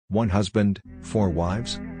One husband, 4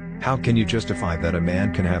 wives? How can you justify that a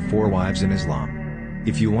man can have 4 wives in Islam?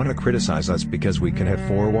 If you want to criticize us because we can have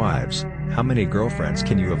 4 wives, how many girlfriends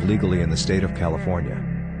can you have legally in the state of California?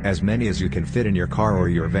 As many as you can fit in your car or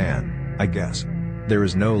your van, I guess. There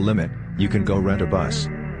is no limit, you can go rent a bus.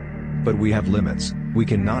 But we have limits, we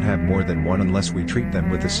cannot have more than 1 unless we treat them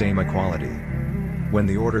with the same equality. When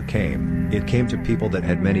the order came, it came to people that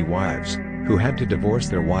had many wives, who had to divorce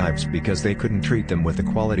their wives because they couldn't treat them with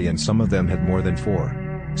equality, and some of them had more than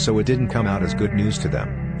 4. So it didn't come out as good news to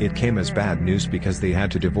them, it came as bad news because they had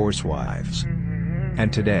to divorce wives.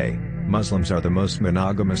 And today, Muslims are the most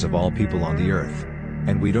monogamous of all people on the earth.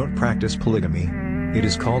 And we don't practice polygamy. It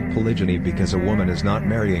is called polygyny because a woman is not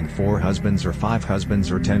marrying 4 husbands or 5 husbands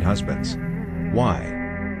or 10 husbands.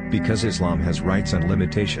 Why? Because Islam has rights and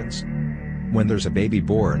limitations. When there's a baby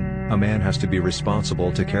born, a man has to be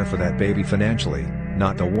responsible to care for that baby financially,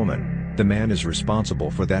 not the woman. The man is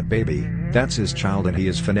responsible for that baby, that's his child, and he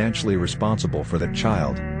is financially responsible for that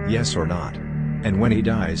child, yes or not? And when he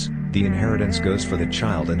dies, the inheritance goes for the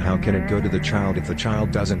child, and how can it go to the child if the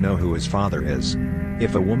child doesn't know who his father is?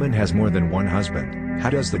 If a woman has more than 1 husband, how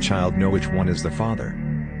does the child know which one is the father?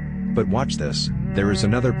 But watch this, there is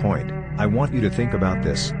another point, I want you to think about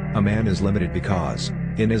this. A man is limited because,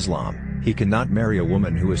 in Islam, he cannot marry a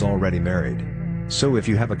woman who is already married. So if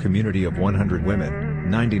you have a community of 100 women,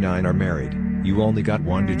 99 are married, you only got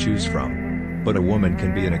 1 to choose from. But a woman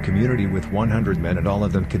can be in a community with 100 men and all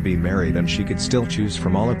of them could be married, and she could still choose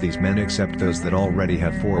from all of these men except those that already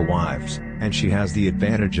have 4 wives, and she has the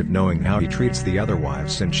advantage of knowing how he treats the other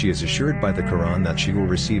wives, and she is assured by the Quran that she will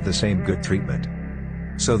receive the same good treatment.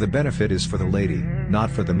 So the benefit is for the lady,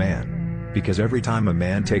 not for the man. Because every time a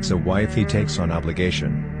man takes a wife, he takes on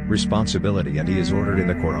obligation, responsibility, and he is ordered in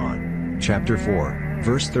the Quran, chapter 4,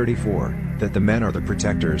 verse 34, that the men are the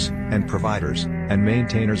protectors, and providers, and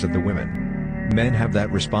maintainers of the women. Men have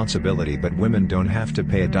that responsibility, but women don't have to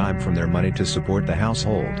pay a dime from their money to support the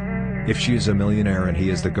household. If she is a millionaire and he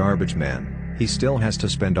is the garbage man, he still has to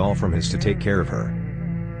spend all from his to take care of her.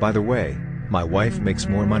 By the way, my wife makes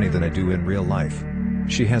more money than I do in real life.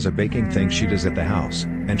 She has a baking thing she does at the house,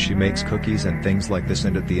 and she makes cookies and things like this,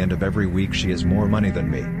 and at the end of every week she has more money than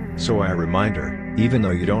me. So I remind her, even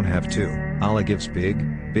though you don't have to, Allah gives big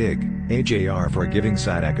AJR for giving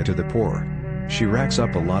sadaqah to the poor. She racks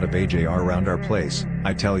up a lot of AJR around our place,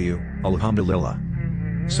 I tell you, alhamdulillah.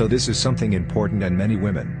 So this is something important, and many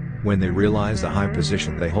women, when they realize the high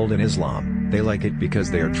position they hold in Islam, they like it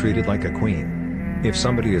because they are treated like a queen. If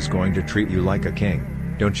somebody is going to treat you like a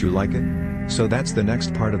king, don't you like it? So that's the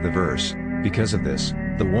next part of the verse. Because of this,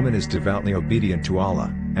 the woman is devoutly obedient to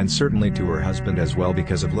Allah, and certainly to her husband as well,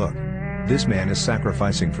 because of look, this man is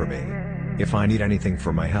sacrificing for me. If I need anything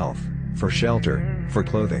for my health, for shelter, for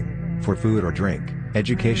clothing, for food or drink,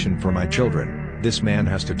 education for my children, this man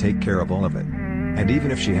has to take care of all of it. And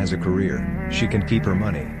even if she has a career, she can keep her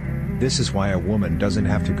money. This is why a woman doesn't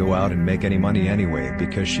have to go out and make any money anyway,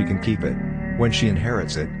 because she can keep it. When she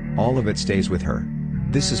inherits it, all of it stays with her.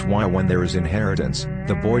 This is why when there is inheritance,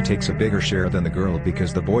 the boy takes a bigger share than the girl,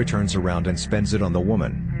 because the boy turns around and spends it on the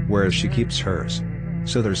woman, whereas she keeps hers.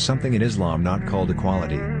 So there's something in Islam not called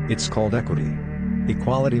equality, it's called equity.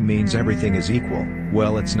 Equality means everything is equal.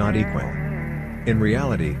 Well, it's not equal. In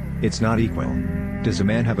reality, it's not equal. Does a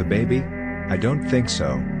man have a baby? I don't think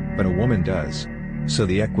so, but a woman does. So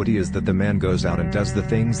the equity is that the man goes out and does the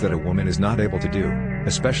things that a woman is not able to do,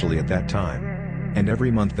 especially at that time. And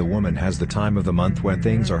every month the woman has the time of the month when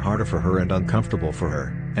things are harder for her and uncomfortable for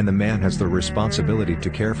her, and the man has the responsibility to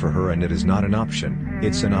care for her, and it is not an option,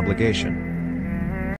 it's an obligation.